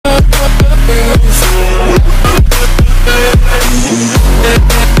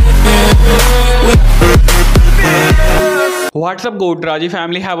What's up, Gotraji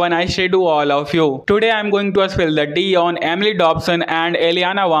family? Have a nice day to all of you. Today I'm going to spill the tea on Emily Dobson and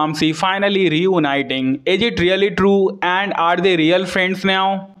Elliana Walmsley finally reuniting. Is it really true, and are they real friends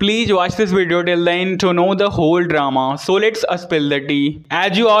now? Please watch this video till the end to know the whole drama. So let's spill the tea.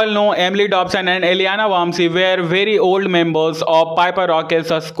 As you all know, Emily Dobson and Elliana Walmsley were very old members of Piper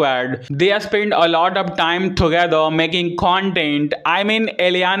Rockets squad. They have spent a lot of time together making content. I mean,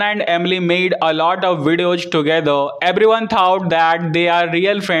 Elliana and Emily made a lot of videos together. Everyone thought that they are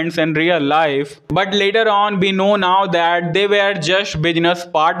real friends in real life, but later on we know now that they were just business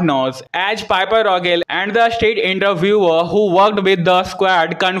partners, as Piper Rockell and the state interviewer who worked with the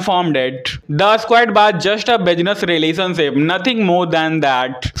squad confirmed it. The squad was just a business relationship, nothing more than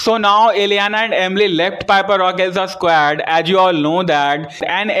that. So now Elliana and Emily left Piper Rockell's squad, as you all know that,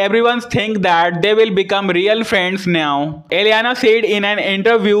 and everyone thinks that they will become real friends now. Elliana said in an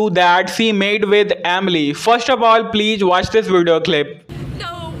interview that she made with Emily. First of all, please watch this video clip.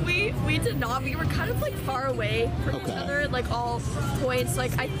 No, we did not. We were kind of like far away from each other at like all points.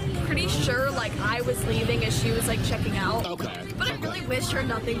 Like I'm pretty sure like I was leaving as she was like checking out. Okay. But I really wish her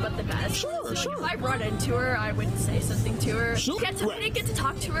nothing but the best. Sure, so, sure. If I run into her, I would say something to her. Sure. I didn't get to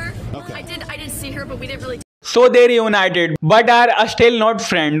talk to her. Okay. I did see her, but we didn't really. So they reunited, but are still not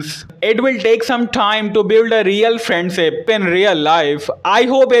friends. It will take some time to build a real friendship in real life. I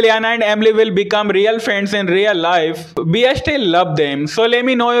hope Elliana and Emily will become real friends in real life. We still love them. So let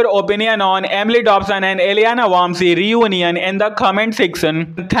me know your opinion on Emily Dobson and Elliana Walmsley reunion in the comment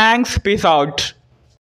section. Thanks, peace out.